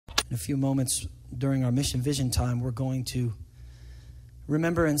In a few moments during our Mission Vision time, we're going to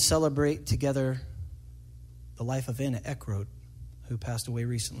remember and celebrate together the life of Anna Eckrote, who passed away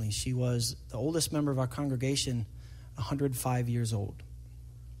recently. She was the oldest member of our congregation, 105 years old.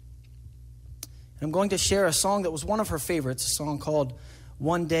 And I'm going to share a song that was one of her favorites, a song called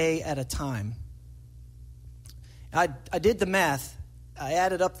One Day at a Time. I did the math. I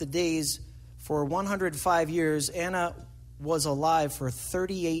added up the days. For 105 years, Anna was alive for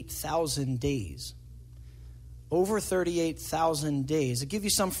 38,000 days. Over 38,000 days. To give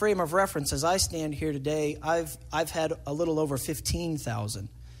you some frame of reference, as I stand here today, I've had a little over 15,000.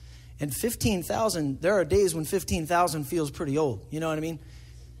 And 15,000, there are days when 15,000 feels pretty old. You know what I mean?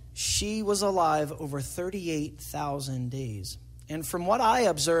 She was alive over 38,000 days. And from what I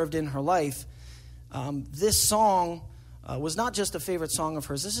observed in her life, this song was not just a favorite song of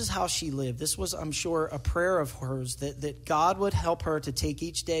hers. This is how she lived. This was, I'm sure, a prayer of hers that God would help her to take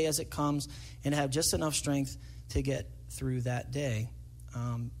each day as it comes and have just enough strength to get through that day.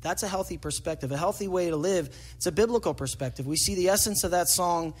 That's a healthy perspective, a healthy way to live. It's a biblical perspective. We see the essence of that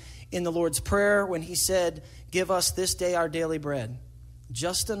song in the Lord's Prayer when he said, "Give us this day our daily bread."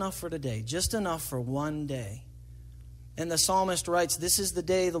 Just enough for today, just enough for one day. And the psalmist writes, "This is the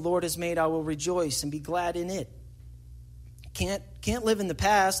day the Lord has made. I will rejoice and be glad in it." Can't live in the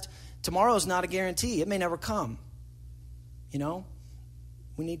past. Tomorrow is not a guarantee. It may never come. You know,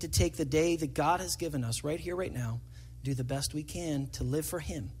 we need to take the day that God has given us right here, right now, do the best we can to live for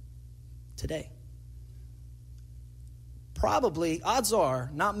him today. Probably, odds are,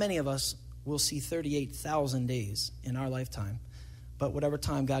 not many of us will see 38,000 days in our lifetime. But whatever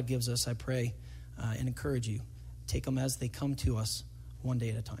time God gives us, I pray and encourage you, take them as they come to us, one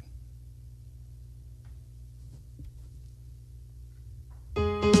day at a time.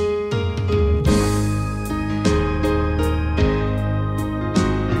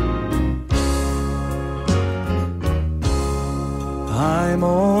 I'm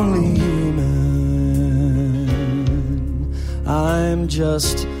only human. I'm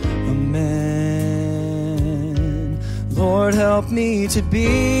just a man. Lord, help me to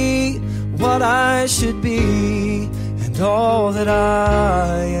be what I should be and all that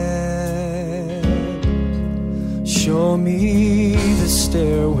I am. Show me the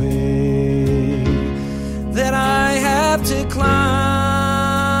stairway that I have to climb.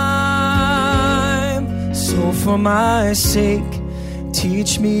 So for my sake,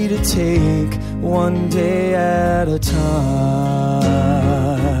 teach me to take one day at a time.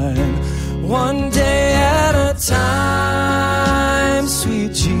 One day at a time,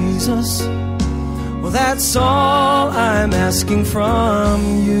 sweet Jesus. Well, that's all I'm asking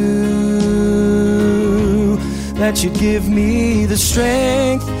from you. That you give me the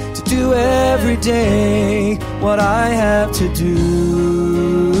strength to do every day what I have to do.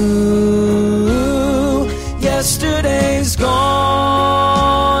 Yesterday's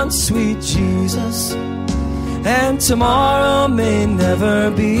gone, sweet Jesus, and tomorrow may never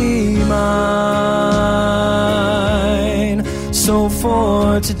be mine. So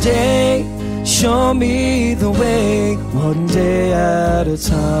for today, show me the way, one day at a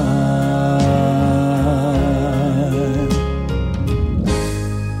time.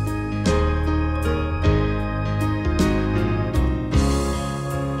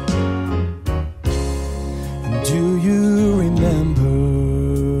 Do you remember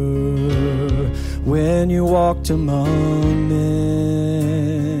when you walked among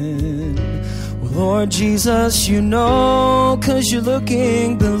men? Well, Lord Jesus, you know, 'cause you're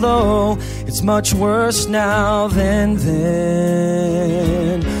looking below. It's much worse now than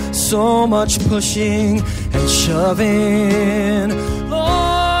then. So much pushing and shoving.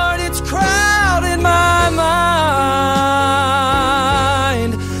 Lord, it's crowding my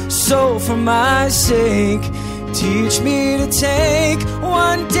mind. So for my sake, teach me to take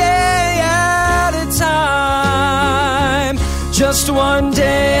one day at a time. Just one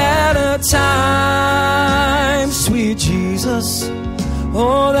day at a time, sweet Jesus.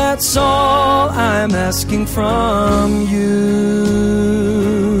 Oh, that's all I'm asking from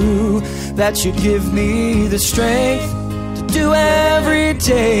you. That you give me the strength to do every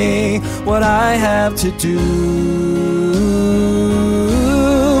day what I have to do.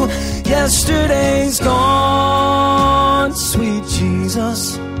 Yesterday's gone, sweet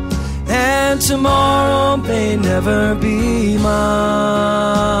Jesus, and tomorrow may never be mine.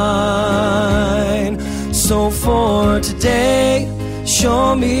 So for today,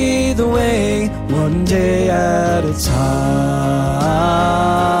 show me the way, one day at a time.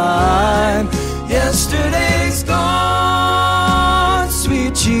 Yesterday's gone,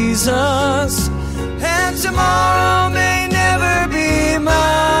 sweet Jesus, and tomorrow may never be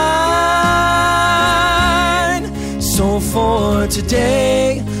mine. Lord,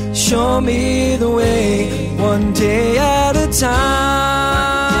 today, show me the way, one day at a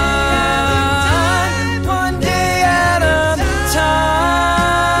time, one day at a time.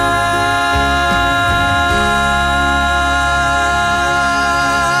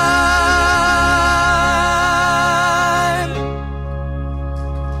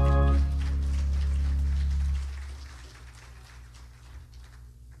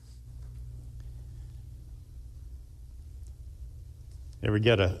 Ever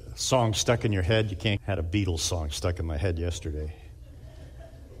get a song stuck in your head? You can't. Had a Beatles song stuck in my head yesterday.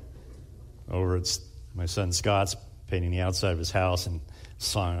 Over at my son Scott's painting the outside of his house, and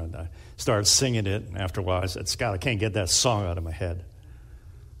I started singing it, and after a while I said, Scott, I can't get that song out of my head.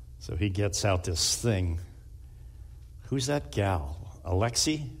 So he gets out this thing. Who's that gal?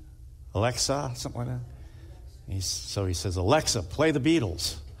 Alexa? Something like that? So he says, Alexa, play the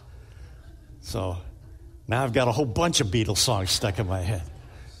Beatles. So now I've got a whole bunch of Beatles songs stuck in my head.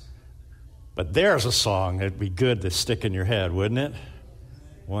 But there's a song that'd be good to stick in your head, wouldn't it?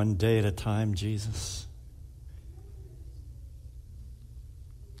 One day at a time, Jesus.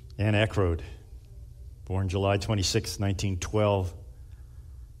 Anne Eckrote, born July 26, 1912,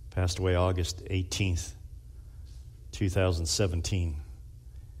 passed away August 18th, 2017.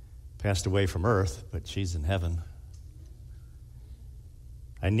 Passed away from earth, but she's in heaven.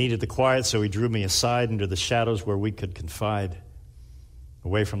 I needed the quiet, so he drew me aside into the shadows where we could confide.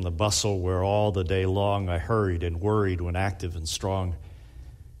 Away from the bustle where all the day long I hurried and worried when active and strong.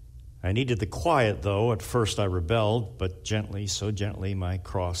 I needed the quiet, though. At first I rebelled, but gently, so gently, my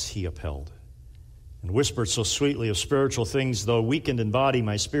cross he upheld. And whispered so sweetly of spiritual things, though weakened in body,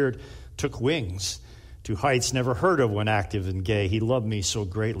 my spirit took wings to heights never heard of when active and gay. He loved me so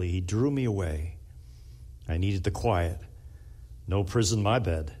greatly, he drew me away. I needed the quiet. No prison my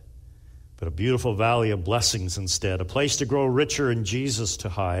bed, but a beautiful valley of blessings instead, a place to grow richer in Jesus to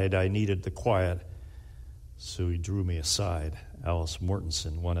hide. I needed the quiet, so he drew me aside. Alice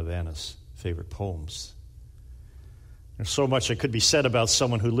Mortensen, one of Anna's favorite poems. There's so much that could be said about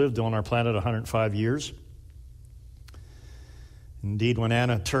someone who lived on our planet 105 years. Indeed, when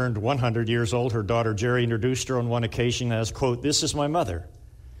Anna turned 100 years old, her daughter Jerry introduced her on one occasion as, quote, "This is my mother.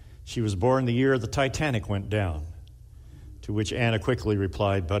 She was born the year the Titanic went down." To which Anna quickly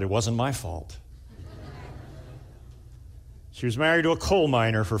replied, "But it wasn't my fault." She was married to a coal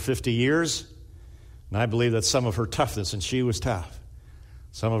miner for 50 years, and I believe that some of her toughness, and she was tough,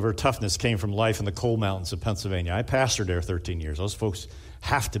 some of her toughness came from life in the coal mountains of Pennsylvania. I pastored there 13 years. Those folks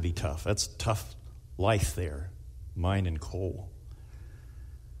have to be tough. That's tough life there, mine and coal.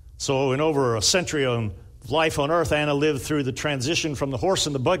 So in over a century of life on earth, Anna lived through the transition from the horse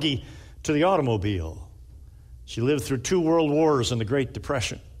and the buggy to the automobile. She lived through 2 world wars and the Great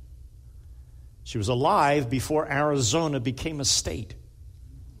Depression. She was alive before Arizona became a state.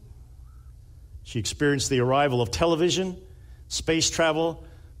 She experienced the arrival of television, space travel,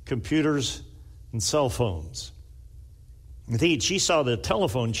 computers, and cell phones. Indeed, she saw the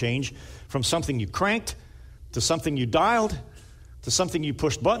telephone change from something you cranked to something you dialed to something you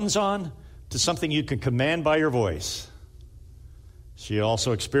pushed buttons on to something you could command by your voice. She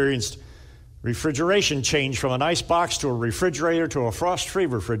also experienced refrigeration change from an ice box to a refrigerator to a frost-free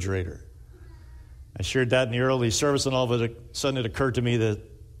refrigerator. I shared that in the early service, and all of a sudden it occurred to me that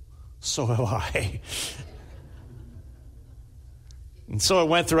so have I. And so it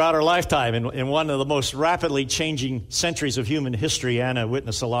went throughout her lifetime. In one of the most rapidly changing centuries of human history, Anna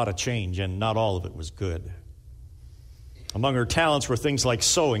witnessed a lot of change, and not all of it was good. Among her talents were things like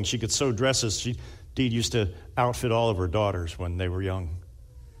sewing. She could sew dresses. She indeed used to outfit all of her daughters when they were young.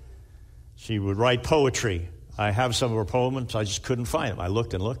 She would write poetry. I have some of her poems. I just couldn't find them. I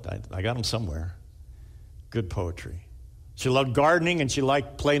looked and looked. I got them somewhere. Good poetry. She loved gardening, and she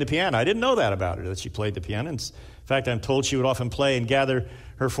liked playing the piano. I didn't know that about her, that she played the piano. In fact, I'm told she would often play and gather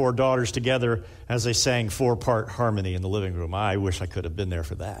her 4 daughters together as they sang 4-part harmony in the living room. I wish I could have been there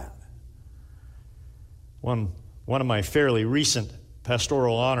for that. One of my fairly recent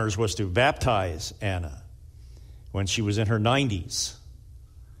pastoral honors was to baptize Anna when she was in her 90s.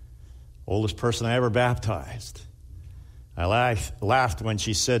 Oldest person I ever baptized. I laughed when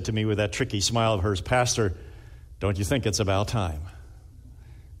she said to me with that tricky smile of hers, "Pastor, don't you think it's about time?"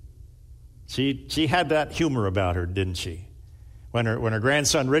 She had that humor about her, didn't she? When her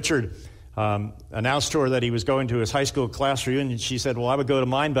grandson Richard announced to her that he was going to his high school class reunion, she said, "Well, I would go to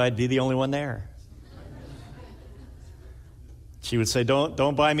mine, but I'd be the only one there." She would say,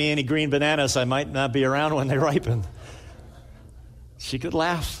 don't buy me any green bananas. I might not be around when they ripen. She could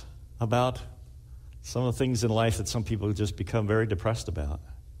laugh about some of the things in life that some people just become very depressed about.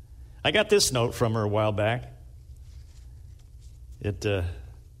 I got this note from her a while back. a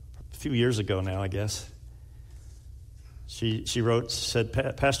few years ago now, I guess. She said,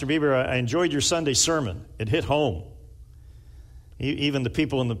 Pastor Bieber, I enjoyed your Sunday sermon. It hit home. Even the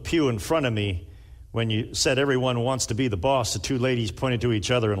people in the pew in front of me, when you said everyone wants to be the boss, the two ladies pointed to each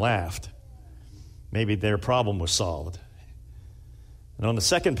other and laughed. Maybe their problem was solved. And on the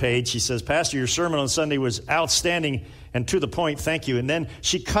second page, she says, Pastor, your sermon on Sunday was outstanding and to the point, thank you. And then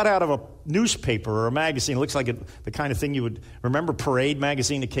she cut out of a newspaper or a magazine. It looks like the kind of thing you would remember, Parade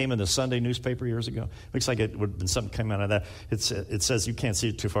magazine that came in the Sunday newspaper years ago. Looks like it would have been something came out of that. It says, you can't see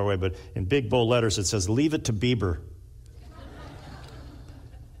it too far away, but in big bold letters it says, leave it to Bieber.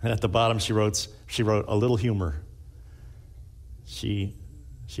 And at the bottom she wrote a little humor. She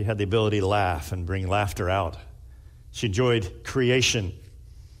had the ability to laugh and bring laughter out. She enjoyed creation.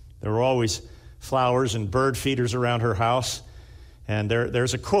 There were always flowers and bird feeders around her house. And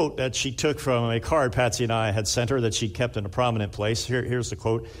there's a quote that she took from a card Patsy and I had sent her that she kept in a prominent place. Here's the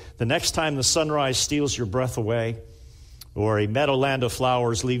quote. The next time the sunrise steals your breath away, or a meadowland of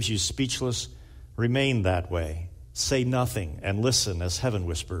flowers leaves you speechless, remain that way. Say nothing and listen as heaven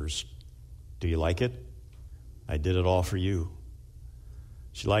whispers. Do you like it? I did it all for you.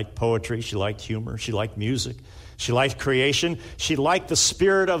 She liked poetry. She liked humor. She liked music. She liked creation. She liked the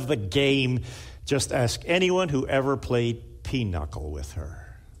spirit of the game. Just ask anyone who ever played pinochle with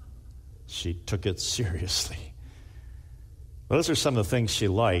her. She took it seriously. Those are some of the things she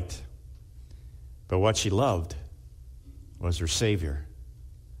liked. But what she loved was her Savior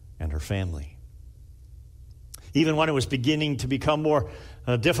and her family. Even when it was beginning to become more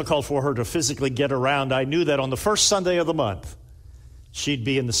difficult for her to physically get around, I knew that on the first Sunday of the month, she'd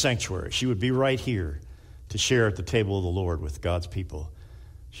be in the sanctuary. She would be right here to share at the table of the Lord with God's people.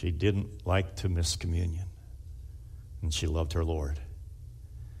 She didn't like to miss communion, and she loved her Lord.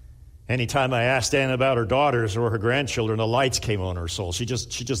 Anytime I asked Anna about her daughters or her grandchildren, the lights came on her soul. She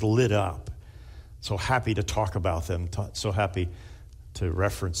just lit up. So happy to talk about them, so happy to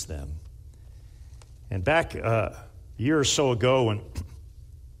reference them. And back a year or so ago, when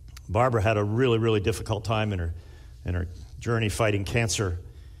Barbara had a really, really difficult time in her journey fighting cancer,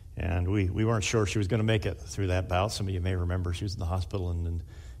 and we weren't sure she was going to make it through that bout. Some of you may remember she was in the hospital and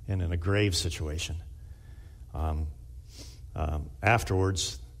in a grave situation.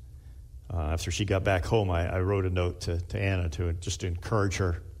 Afterwards, after she got back home, I wrote a note to Anna just to encourage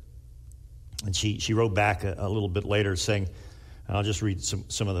her. And she wrote back a little bit later saying, and I'll just read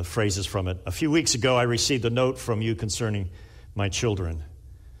some of the phrases from it. A few weeks ago, I received a note from you concerning my children.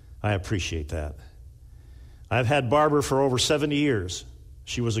 I appreciate that. I've had Barbara for over 70 years.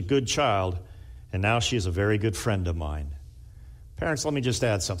 She was a good child, and now she is a very good friend of mine. Parents, let me just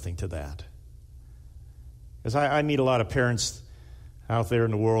add something to that. Because I meet a lot of parents out there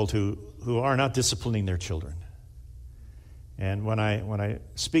in the world who are not disciplining their children. And when I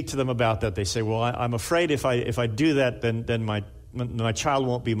speak to them about that, they say, well, I'm afraid if I do that, then my child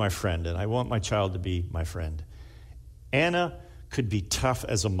won't be my friend, and I want my child to be my friend. Anna could be tough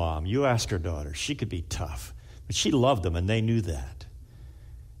as a mom. You ask her daughter. She could be tough. But she loved them, and they knew that.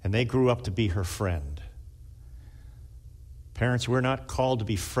 And they grew up to be her friend. Parents, we're not called to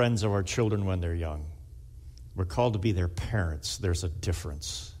be friends of our children when they're young. We're called to be their parents. There's a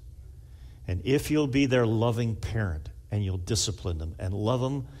difference. And if you'll be their loving parent and you'll discipline them and love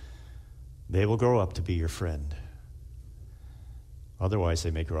them, they will grow up to be your friend. Otherwise,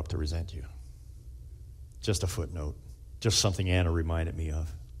 they may grow up to resent you. Just a footnote. Just something Anna reminded me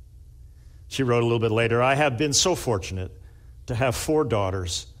of. She wrote a little bit later, I have been so fortunate to have 4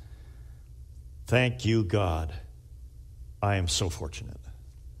 daughters. Thank you, God. I am so fortunate.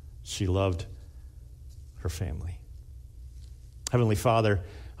 She loved her family. Heavenly Father,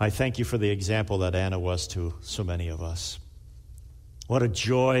 I thank you for the example that Anna was to so many of us. What a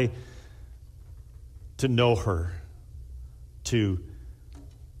joy to know her, to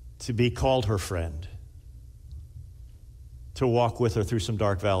be called her friend, to walk with her through some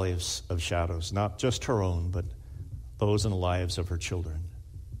dark valleys of shadows, not just her own, but those in the lives of her children.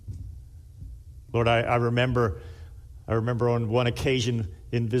 Lord, I remember on one occasion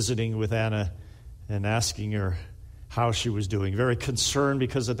in visiting with Anna and asking her how she was doing, very concerned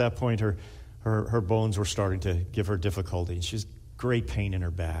because at that point her bones were starting to give her difficulty. And she's great pain in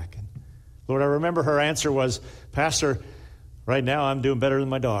her back. And Lord, I remember her answer was, Pastor, right now I'm doing better than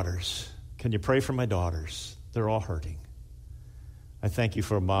my daughters. Can you pray for my daughters? They're all hurting. I thank you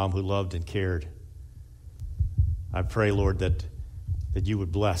for a mom who loved and cared. I pray, Lord, that you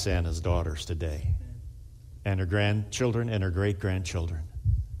would bless Anna's daughters today and her grandchildren and her great-grandchildren.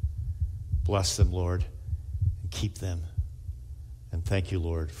 Bless them, Lord, and keep them. And thank you,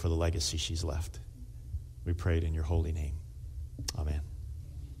 Lord, for the legacy she's left. We pray it in your holy name. Amen.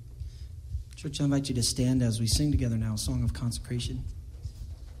 Church, I invite you to stand as we sing together now a song of consecration.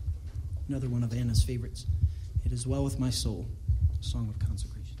 Another one of Anna's favorites. It is well with my soul, a song of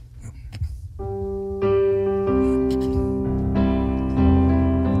consecration.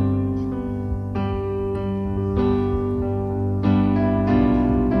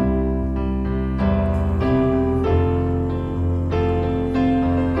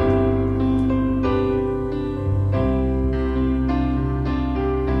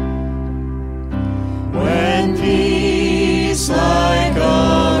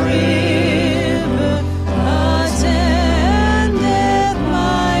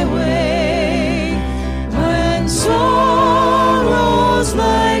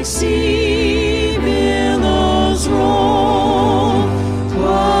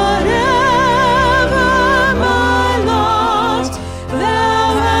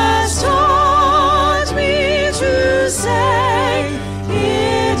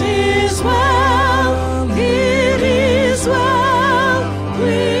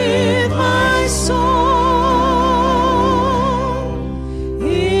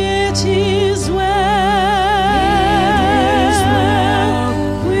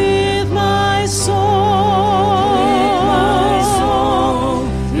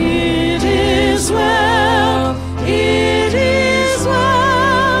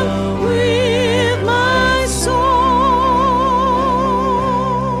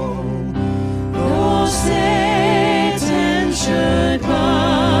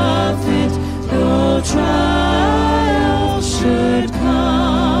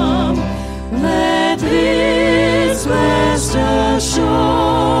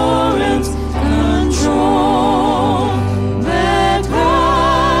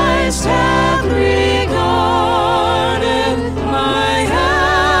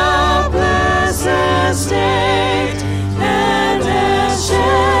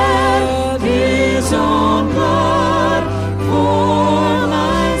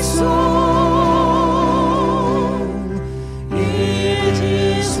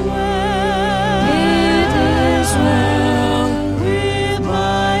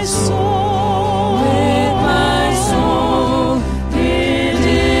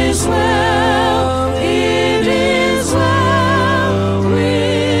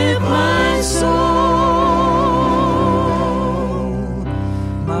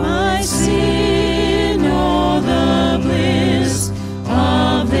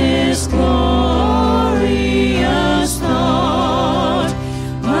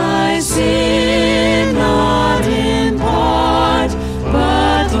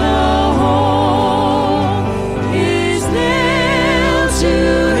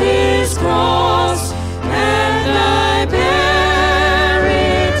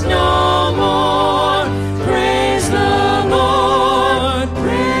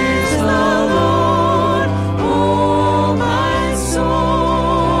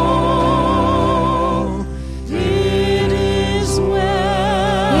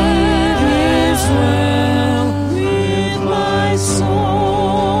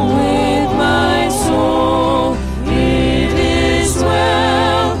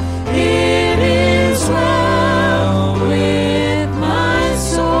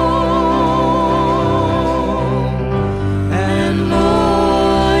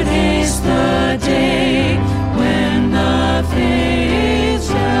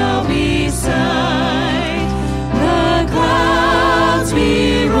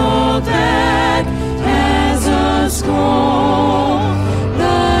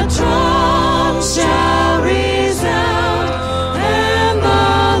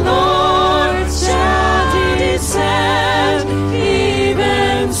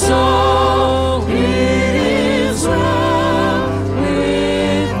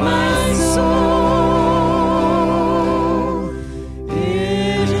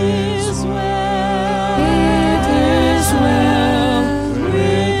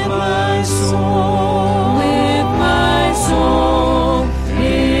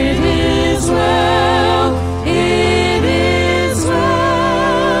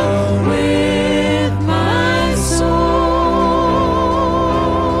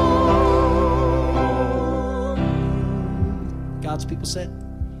 People said.